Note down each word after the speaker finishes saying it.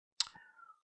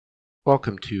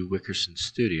Welcome to Wickerson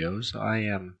Studios. I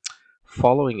am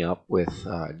following up with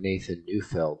Nathan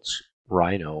Neufeld's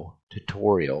Rhino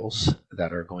tutorials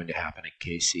that are going to happen at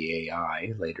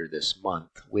KCAI later this month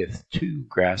with two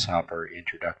Grasshopper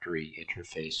introductory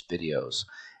interface videos.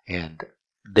 And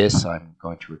this I'm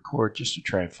going to record just to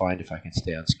try and find if I can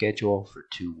stay on schedule for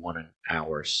two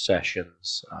 1-hour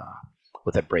sessions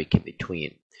with a break in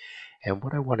between. And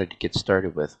what I wanted to get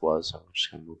started with was, I'm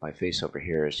just going to move my face over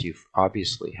here, is you've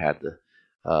obviously had the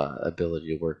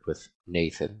ability to work with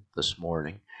Nathan this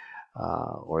morning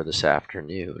or this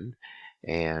afternoon,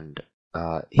 and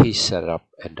he's set up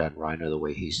and done Rhino the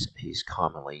way he's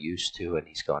commonly used to, and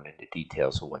he's gone into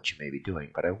details of what you may be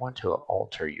doing. But I want to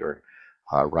alter your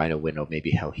Rhino window, maybe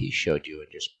how he showed you,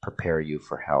 and just prepare you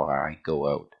for how I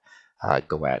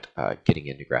go at getting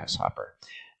into Grasshopper.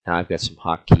 Now I've got some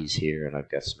hotkeys here, and I've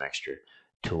got some extra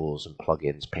tools and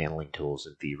plugins, paneling tools,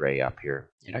 and V-Ray up here.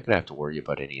 You're not going to have to worry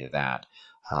about any of that.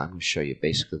 I'm going to show you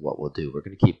basically what we'll do. We're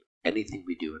going to keep anything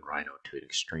we do in Rhino to an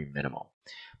extreme minimum.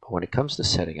 But when it comes to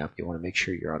setting up, you want to make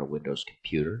sure you're on a Windows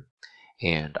computer.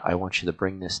 And I want you to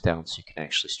bring this down so you can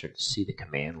actually start to see the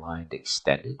command line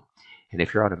extended. And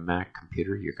if you're on a Mac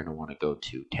computer, you're going to want to go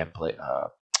to template,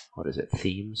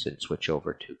 themes, and switch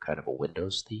over to kind of a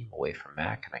Windows theme away from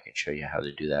Mac, and I can show you how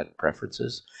to do that in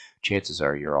preferences. Chances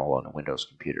are you're all on a Windows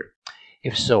computer.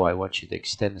 If so, I want you to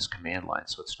extend this command line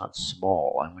so it's not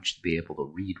small. I want you to be able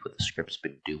to read what the script's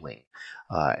been doing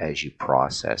as you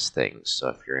process things. So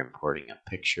if you're importing a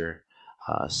picture,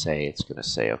 say it's going to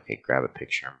say, okay, grab a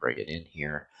picture and bring it in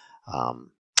here,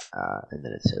 and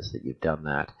then it says that you've done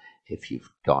that. If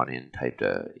you've gone in, typed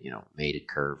made a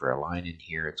curve or a line in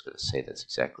here, it's going to say that's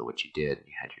exactly what you did.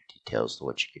 You had your details to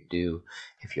what you can do.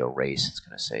 If you erase, it's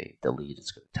going to say delete.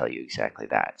 It's going to tell you exactly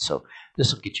that. So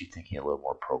this will get you thinking a little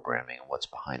more programming and what's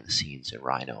behind the scenes in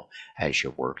Rhino as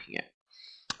you're working it.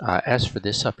 As for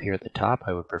this up here at the top,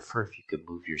 I would prefer if you could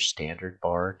move your standard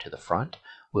bar to the front.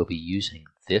 We'll be using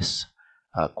this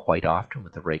quite often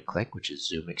with the right click, which is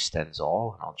Zoom Extends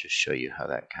All, and I'll just show you how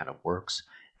that kind of works.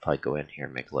 If I go in here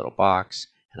and make a little box,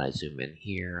 and I zoom in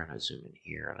here, and I zoom in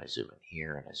here, and I zoom in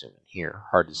here, and I zoom in here,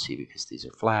 hard to see because these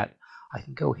are flat, I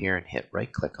can go here and hit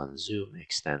right click on Zoom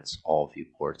Extends All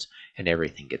Viewports, and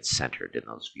everything gets centered in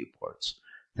those viewports.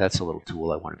 That's a little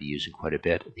tool I want to be using quite a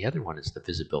bit. The other one is the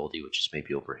visibility, which is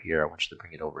maybe over here. I want you to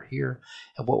bring it over here,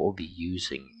 and what we'll be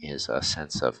using is a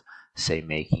sense of, say,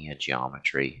 making a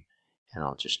geometry, and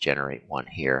I'll just generate one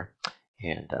here,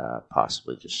 and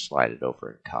possibly just slide it over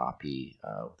and copy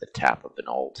with a tap of an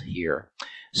Alt here.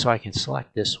 So I can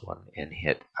select this one and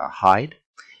hit hide,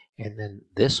 and then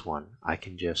this one I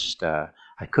can just, I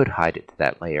could hide it to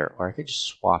that layer, or I could just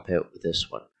swap out with this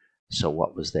one. So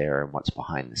what was there and what's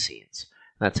behind the scenes.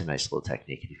 And that's a nice little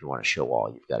technique, and if you want to show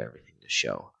all, you've got everything to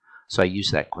show. So I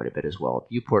use that quite a bit as well.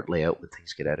 Viewport layout, when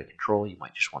things get out of control, you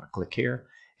might just want to click here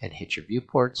and hit your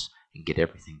viewports and get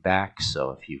everything back.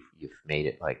 So if you've made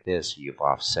it like this, you've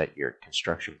offset your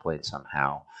construction plane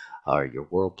somehow, or your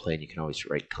world plane, you can always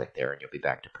right click there and you'll be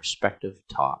back to perspective,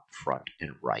 top, front,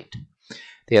 and right.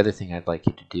 The other thing I'd like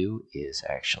you to do is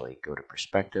actually go to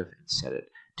perspective and set it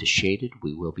to shaded.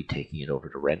 We will be taking it over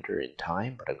to render in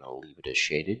time, but I'm going to leave it as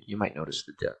shaded. You might notice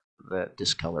the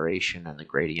discoloration and the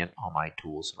gradient on my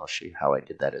tools, and I'll show you how I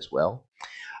did that as well.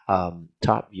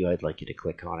 Top view, I'd like you to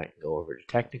click on it and go over to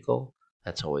technical.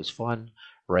 That's always fun.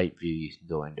 Right view, you can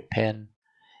go into pen,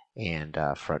 and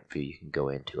front view, you can go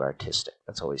into artistic.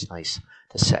 That's always nice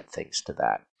to set things to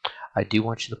that. I do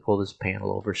want you to pull this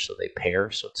panel over so they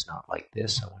pair, so it's not like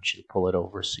this. I want you to pull it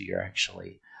over so you're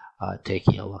actually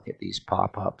taking a look at these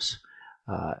pop-ups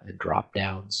and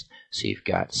drop-downs. So you've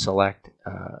got select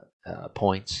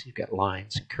points, you've got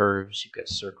lines and curves, you've got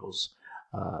circles,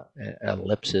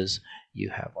 ellipses, you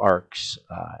have arcs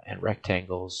and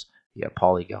rectangles, you have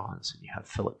polygons, and you have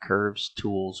fillet curves,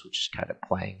 tools, which is kind of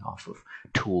playing off of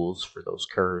tools for those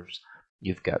curves.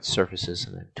 You've got surfaces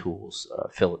and then tools,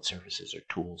 fillet surfaces or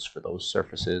tools for those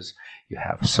surfaces. You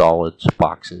have solids,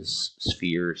 boxes,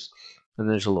 spheres, and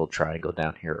there's a little triangle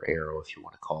down here, arrow if you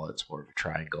want to call it. It's more of a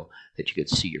triangle that you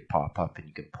can see your pop-up, and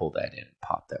you can pull that in,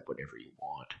 pop that whatever you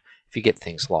want. If you get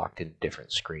things locked in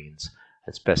different screens,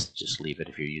 it's best to just leave it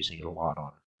if you're using it a lot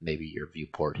on maybe your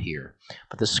viewport here.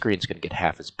 But this screen's going to get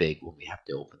half as big when we have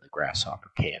to open the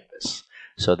Grasshopper canvas.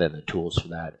 So then the tools for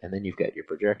that, and then you've got your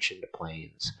projection to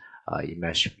planes, your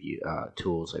mesh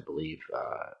tools, I believe,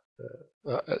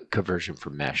 conversion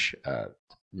from mesh,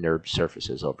 NURB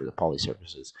surfaces over the poly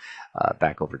surfaces,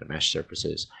 back over to mesh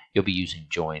surfaces. You'll be using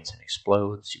joins and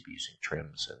explodes. You'll be using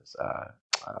trims and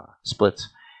splits.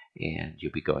 and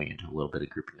you'll be going into a little bit of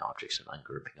grouping objects and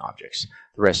ungrouping objects.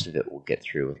 The rest of it we'll get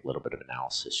through with a little bit of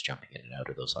analysis, jumping in and out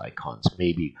of those icons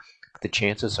maybe. But the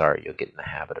chances are you'll get in the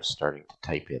habit of starting to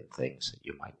type in things that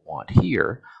you might want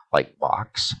here, like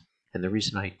box. And the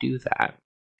reason I do that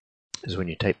is when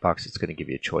you type box, it's going to give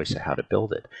you a choice of how to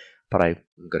build it. But I'm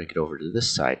going to get over to this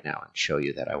side now and show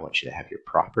you that I want you to have your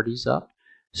properties up.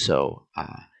 So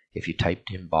if you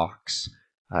typed in box,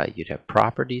 you'd have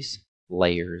properties,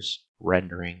 layers,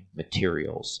 rendering,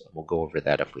 materials. And we'll go over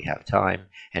that if we have time,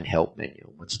 and help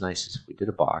menu. What's nice is if we did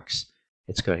a box,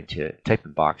 it's going to type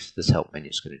in box, this help menu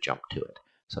is going to jump to it.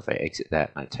 So if I exit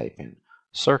that and I type in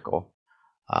circle,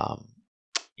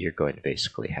 you're going to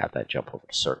basically have that jump over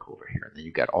to circle over here. And then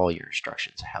you've got all your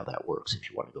instructions, how that works if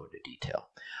you want to go into detail.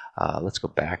 Let's go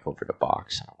back over to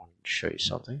box. I wanted to show you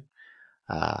something.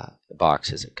 The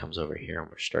box, as it comes over here, and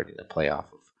we're starting to play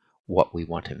off of what we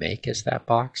want to make as that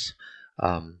box.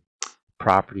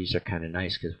 Properties are kind of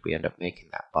nice because if we end up making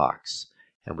that box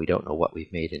and we don't know what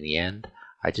we've made in the end,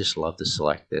 I just love to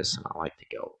select this and I like to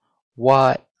go,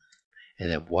 what?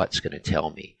 And then what's going to tell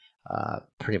me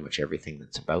pretty much everything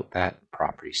that's about that.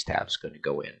 Properties tab is going to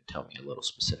go in and tell me a little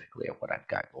specifically of what I've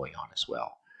got going on as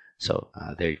well. So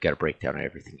there you've got a breakdown of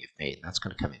everything you've made, and that's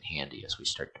going to come in handy as we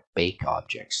start to bake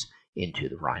objects into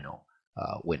the Rhino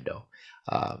window.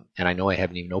 And I know I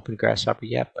haven't even opened Grasshopper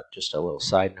yet, but just a little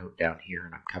side note down here,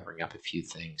 and I'm covering up a few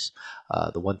things.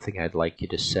 The one thing I'd like you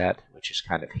to set, which is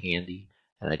kind of handy,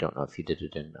 and I don't know if you did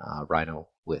it in Rhino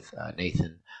with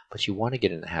Nathan, but you want to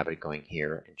get in the habit of going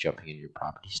here and jumping into your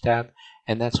Properties tab,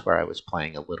 and that's where I was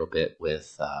playing a little bit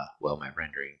with, well, my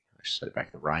rendering. I should set it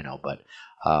back to Rhino, but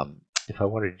if I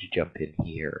wanted to jump in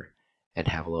here and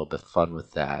have a little bit of fun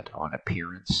with that on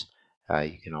appearance,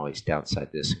 you can always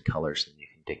downside this in colors, and you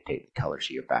can dictate the colors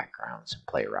of your backgrounds and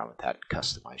play around with that and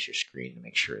customize your screen to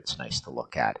make sure it's nice to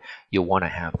look at. You'll want to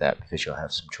have that because you'll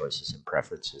have some choices and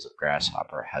preferences of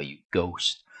Grasshopper, how you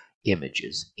ghost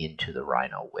images into the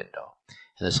Rhino window.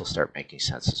 And this will start making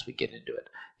sense as we get into it.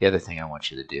 The other thing I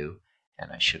want you to do,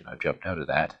 and I shouldn't have jumped out of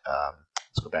that,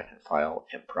 let's go back to File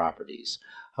and Properties.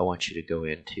 I want you to go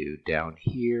into down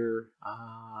here,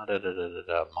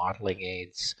 modeling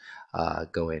aids,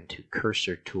 go into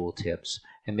cursor tooltips,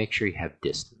 and make sure you have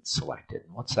distance selected.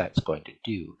 And what that's going to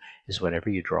do is whenever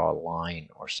you draw a line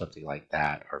or something like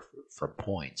that, or from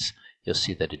points, you'll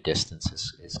see that a distance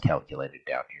is calculated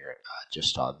down here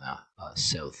just on the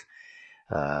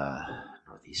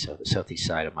southeast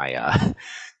side of my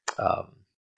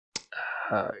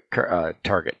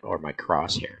target, or my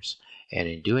crosshairs. And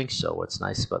in doing so, what's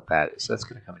nice about that is that's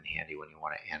going to come in handy when you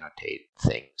want to annotate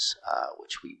things,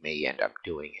 which we may end up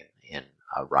doing in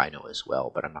Rhino as well,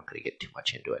 but I'm not going to get too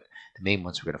much into it. The main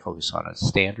ones we're going to focus on is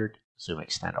standard, zoom,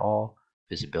 extend all,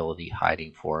 visibility,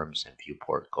 hiding forums, and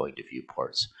viewport, going to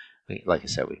viewports. Like I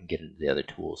said, we can get into the other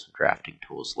tools and drafting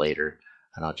tools later,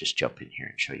 and I'll just jump in here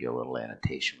and show you a little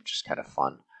annotation, which is kind of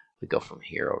fun. We go from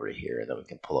here over to here, and then we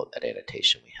can pull out that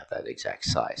annotation. We have that exact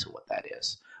size of what that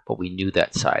is. But we knew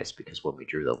that size because when we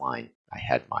drew the line, I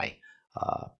had my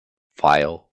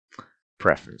file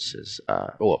preferences,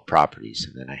 properties,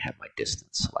 and then I had my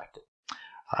distance selected.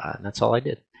 And that's all I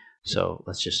did. So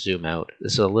let's just zoom out.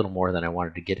 This is a little more than I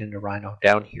wanted to get into Rhino.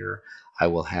 Down here, I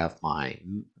will have my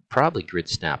probably grid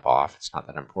snap off. It's not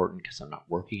that important because I'm not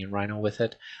working in Rhino with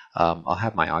it. I'll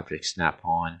have my object snap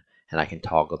on, and I can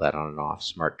toggle that on and off,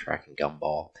 smart track and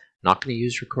gumball. Not going to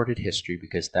use recorded history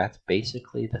because that's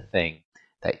basically the thing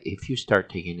that if you start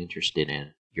taking interest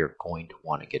in, you're going to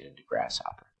want to get into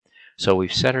Grasshopper. So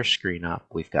we've set our screen up.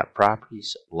 We've got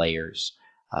properties, layers,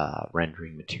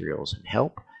 rendering, materials, and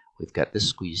help. We've got this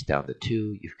squeezed down to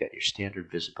 2. You've got your standard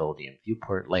visibility and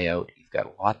viewport layout. You've got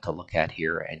a lot to look at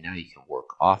here, and now you can work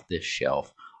off this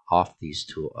shelf, off these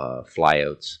two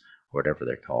flyouts, whatever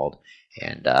they're called,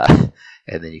 and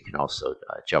then you can also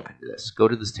jump into this. Go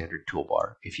to the standard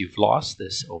toolbar. If you've lost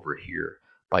this over here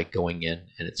by going in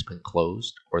and it's been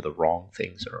closed or the wrong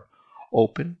things are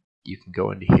open, you can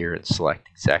go into here and select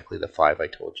exactly the 5 I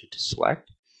told you to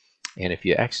select. And if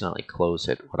you accidentally close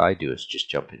it, what I do is just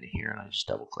jump into here and I just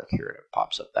double click here and it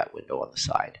pops up that window on the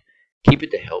side. Keep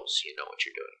it to help so you know what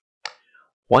you're doing.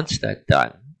 Once that's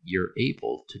done, you're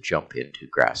able to jump into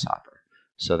Grasshopper.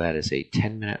 So that is a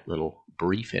 10-minute little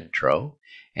brief intro,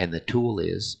 and the tool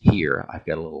is here. I've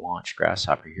got a little launch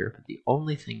Grasshopper here, but the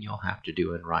only thing you'll have to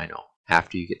do in Rhino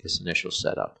after you get this initial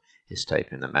setup is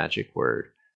type in the magic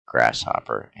word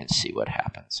Grasshopper and see what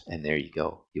happens. And there you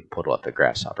go. You pull up the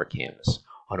Grasshopper canvas.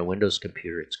 On a Windows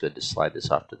computer, it's good to slide this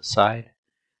off to the side,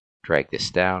 drag this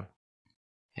down,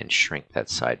 and shrink that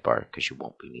sidebar because you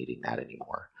won't be needing that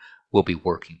anymore. We'll be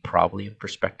working probably in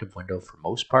perspective window for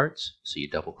most parts. So you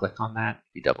double click on that,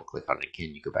 you double click on it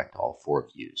again, you go back to all 4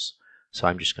 views. So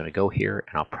I'm just going to go here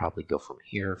and I'll probably go from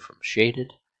here from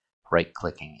shaded, right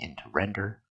clicking into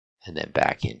render, and then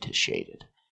back into shaded.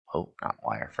 Oh, not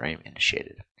wireframe, into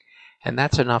shaded. And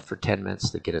that's enough for 10 minutes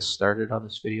to get us started on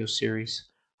this video series.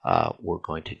 We're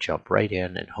going to jump right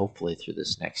in and hopefully through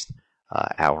this next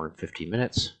hour and 50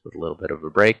 minutes with a little bit of a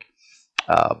break.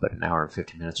 But an hour and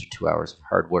 50 minutes or 2 hours of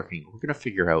hard working, we're going to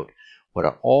figure out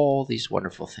what all these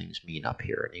wonderful things mean up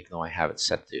here. And even though I have it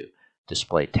set to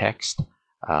display text,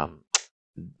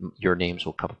 your names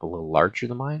will come up a little larger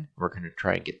than mine. We're going to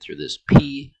try and get through this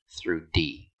P through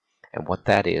D. And what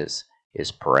that is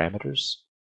parameters,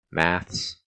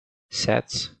 maths,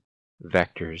 sets,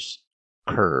 vectors,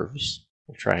 curves.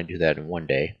 We'll try and do that in one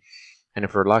day. And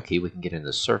if we're lucky, we can get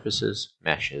into surfaces,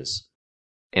 meshes,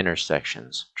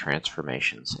 intersections,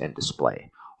 transformations, and display.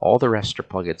 All the rest are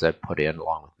plugins I've put in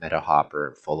along with MetaHopper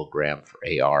and Photogram for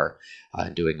AR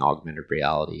and doing augmented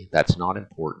reality. That's not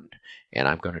important. And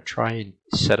I'm going to try and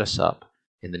set us up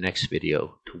in the next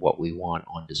video to what we want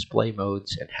on display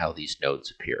modes and how these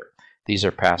nodes appear. These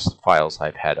are past files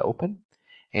I've had open.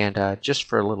 And just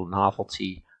for a little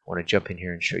novelty, I want to jump in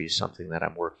here and show you something that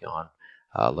I'm working on,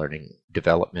 learning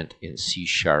development in C#.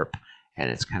 And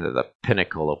it's kind of the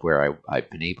pinnacle of where I've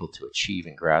been able to achieve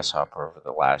in Grasshopper over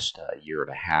the last year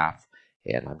and a half.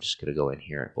 And I'm just going to go in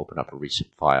here and open up a recent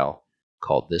file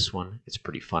called this one. It's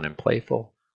pretty fun and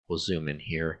playful. We'll zoom in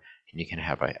here, and you can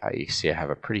have, you see I have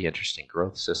a pretty interesting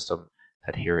growth system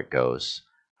that here it goes.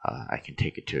 I can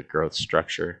take it to a growth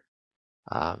structure,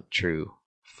 true,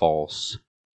 false.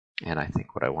 And I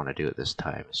think what I want to do at this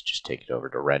time is just take it over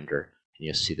to render. And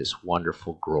you'll see this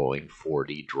wonderful growing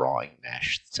 4D drawing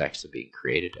mesh that's actually being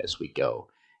created as we go.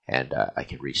 And I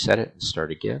can reset it and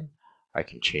start again. I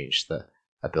can change the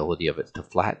ability of it to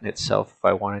flatten itself if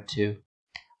I wanted to.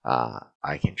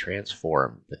 I can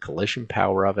transform the collision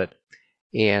power of it.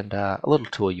 And a little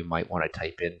tool you might want to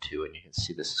type into, and you can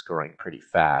see this is growing pretty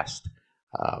fast.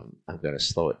 I'm going to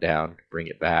slow it down, bring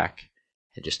it back,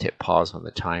 and just hit pause on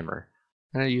the timer.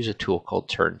 And I use a tool called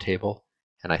Turntable.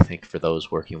 And I think for those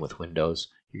working with Windows,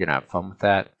 you're going to have fun with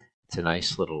that. It's a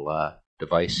nice little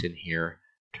device in here,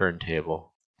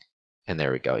 turntable. And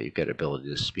there we go. You've got the ability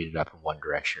to speed it up in one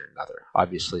direction or another.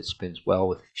 Obviously, it spins well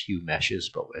with few meshes,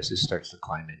 but as it starts to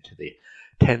climb into the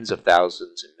tens of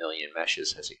thousands and million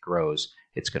meshes as it grows,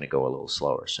 it's going to go a little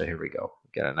slower. So here we go.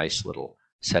 We've got a nice little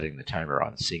setting the timer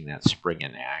on, seeing that spring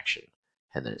in action,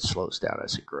 and then it slows down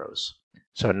as it grows.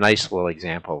 So a nice little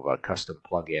example of a custom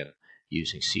plugin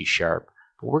using C#.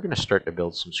 But we're going to start to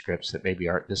build some scripts that maybe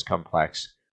aren't this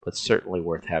complex, but certainly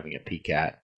worth having a peek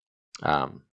at.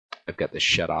 I've got this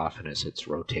shut off, and as it's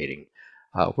rotating,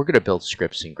 we're going to build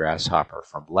scripts in Grasshopper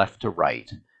from left to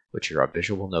right, which are a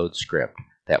visual node script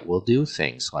that will do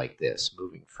things like this,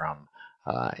 moving from,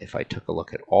 if I took a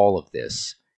look at all of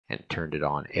this and turned it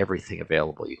on, everything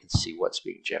available, you can see what's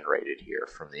being generated here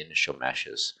from the initial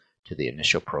meshes to the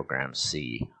initial program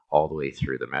C, all the way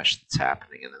through the mesh that's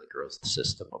happening, and then the growth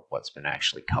system of what's been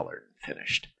actually colored and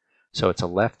finished. So it's a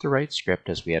left to right script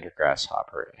as we enter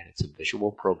Grasshopper, and it's a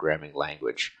visual programming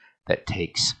language that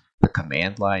takes the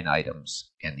command line items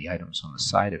and the items on the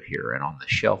side of here and on the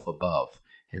shelf above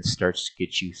and starts to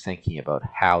get you thinking about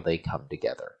how they come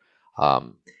together.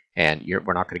 And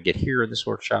we're not going to get here in this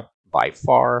workshop by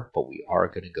far, but we are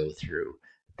going to go through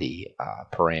the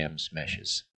params,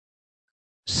 meshes,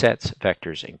 sets,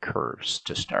 vectors, and curves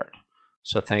to start.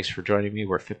 So thanks for joining me.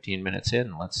 We're 15 minutes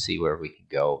in. Let's see where we can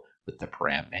go with the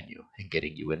param menu and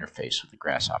getting you interfaced with the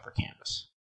Grasshopper canvas.